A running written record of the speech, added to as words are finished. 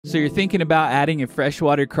So you're thinking about adding a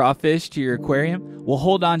freshwater crawfish to your aquarium? Well,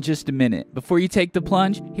 hold on just a minute. Before you take the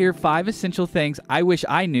plunge, here are 5 essential things I wish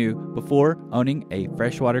I knew before owning a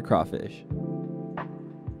freshwater crawfish.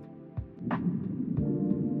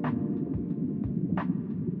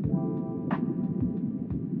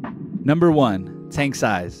 Number 1, tank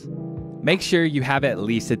size. Make sure you have at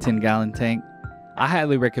least a 10-gallon tank. I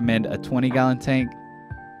highly recommend a 20-gallon tank,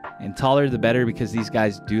 and taller the better because these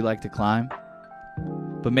guys do like to climb.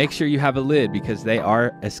 But make sure you have a lid because they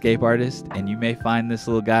are escape artists and you may find this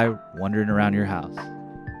little guy wandering around your house.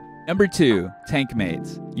 Number 2, tank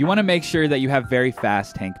mates. You want to make sure that you have very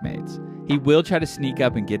fast tank mates. He will try to sneak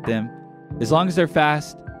up and get them. As long as they're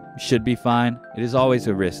fast, you should be fine. It is always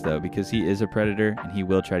a risk though because he is a predator and he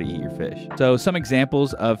will try to eat your fish. So some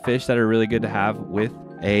examples of fish that are really good to have with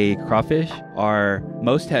a crawfish are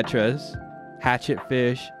most tetras, hatchet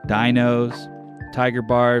fish, dinos, tiger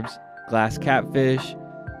barbs, glass catfish,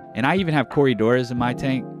 and I even have corydoras in my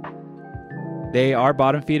tank. They are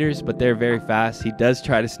bottom feeders, but they're very fast. He does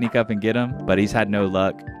try to sneak up and get them, but he's had no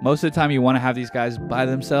luck. Most of the time you want to have these guys by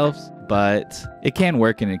themselves, but it can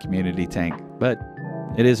work in a community tank, but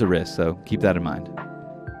it is a risk, so keep that in mind.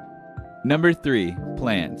 Number 3,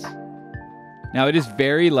 plants. Now it is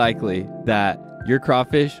very likely that your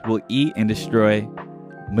crawfish will eat and destroy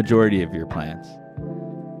majority of your plants.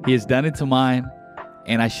 He has done it to mine,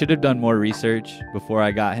 and I should have done more research before I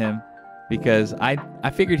got him because I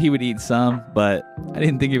figured he would eat some, but I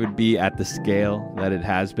didn't think it would be at the scale that it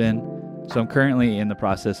has been. So I'm currently in the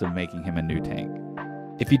process of making him a new tank.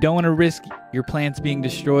 If you don't want to risk your plants being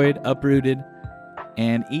destroyed, uprooted,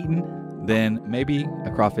 and eaten, then maybe a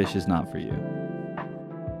crawfish is not for you.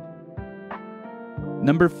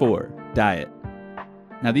 Number 4, diet.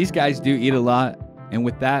 Now these guys do eat a lot, and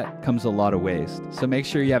with that comes a lot of waste, so make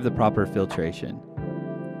sure you have the proper filtration.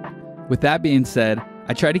 With that being said,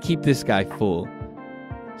 I try to keep this guy full.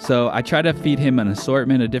 So I try to feed him an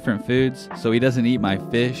assortment of different foods so he doesn't eat my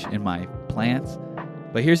fish and my plants.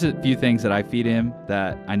 But here's a few things that I feed him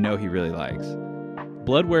that I know he really likes.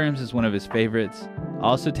 Bloodworms is one of his favorites. I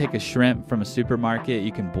also take a shrimp from a supermarket.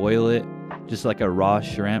 You can boil it just like a raw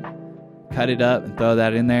shrimp. Cut it up and throw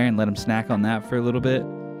that in there and let him snack on that for a little bit.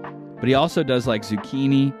 But he also does like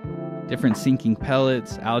zucchini, different sinking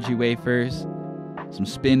pellets, algae wafers, some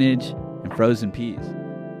spinach, and frozen peas.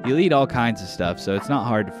 He'll eat all kinds of stuff, so it's not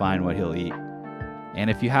hard to find what he'll eat. And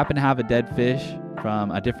if you happen to have a dead fish from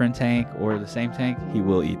a different tank or the same tank, he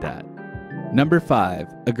will eat that. Number 5,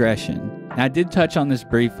 aggression. Now I did touch on this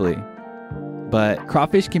briefly, but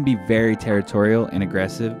crawfish can be very territorial and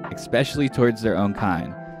aggressive, especially towards their own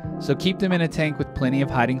kind. So keep them in a tank with plenty of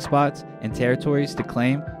hiding spots and territories to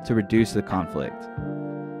claim to reduce the conflict.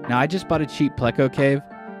 Now I just bought a cheap pleco cave,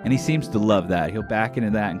 and he seems to love that. He'll back into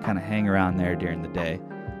that and kind of hang around there during the day.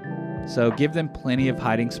 So give them plenty of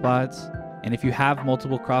hiding spots, and if you have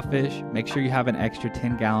multiple crawfish, make sure you have an extra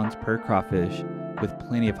 10 gallons per crawfish with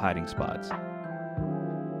plenty of hiding spots.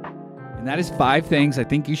 And that is 5 things I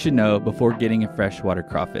think you should know before getting a freshwater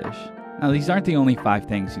crawfish. Now these aren't the only 5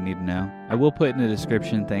 things you need to know. I will put in the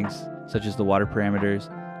description things such as the water parameters,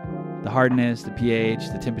 the hardness, the pH,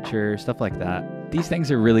 the temperature, stuff like that. These things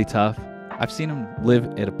are really tough. I've seen them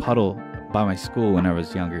live at a puddle by my school when I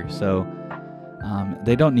was younger, so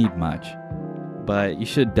they don't need much, but you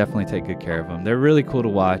should definitely take good care of them. They're really cool to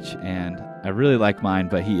watch, and I really like mine,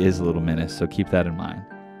 but he is a little menace, so keep that in mind.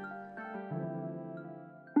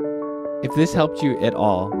 If this helped you at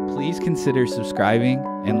all, please consider subscribing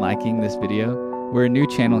and liking this video. We're a new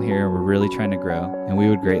channel here, we're really trying to grow, and we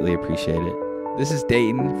would greatly appreciate it. This is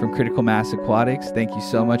Dayton from Critical Mass Aquatics. Thank you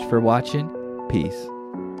so much for watching. Peace.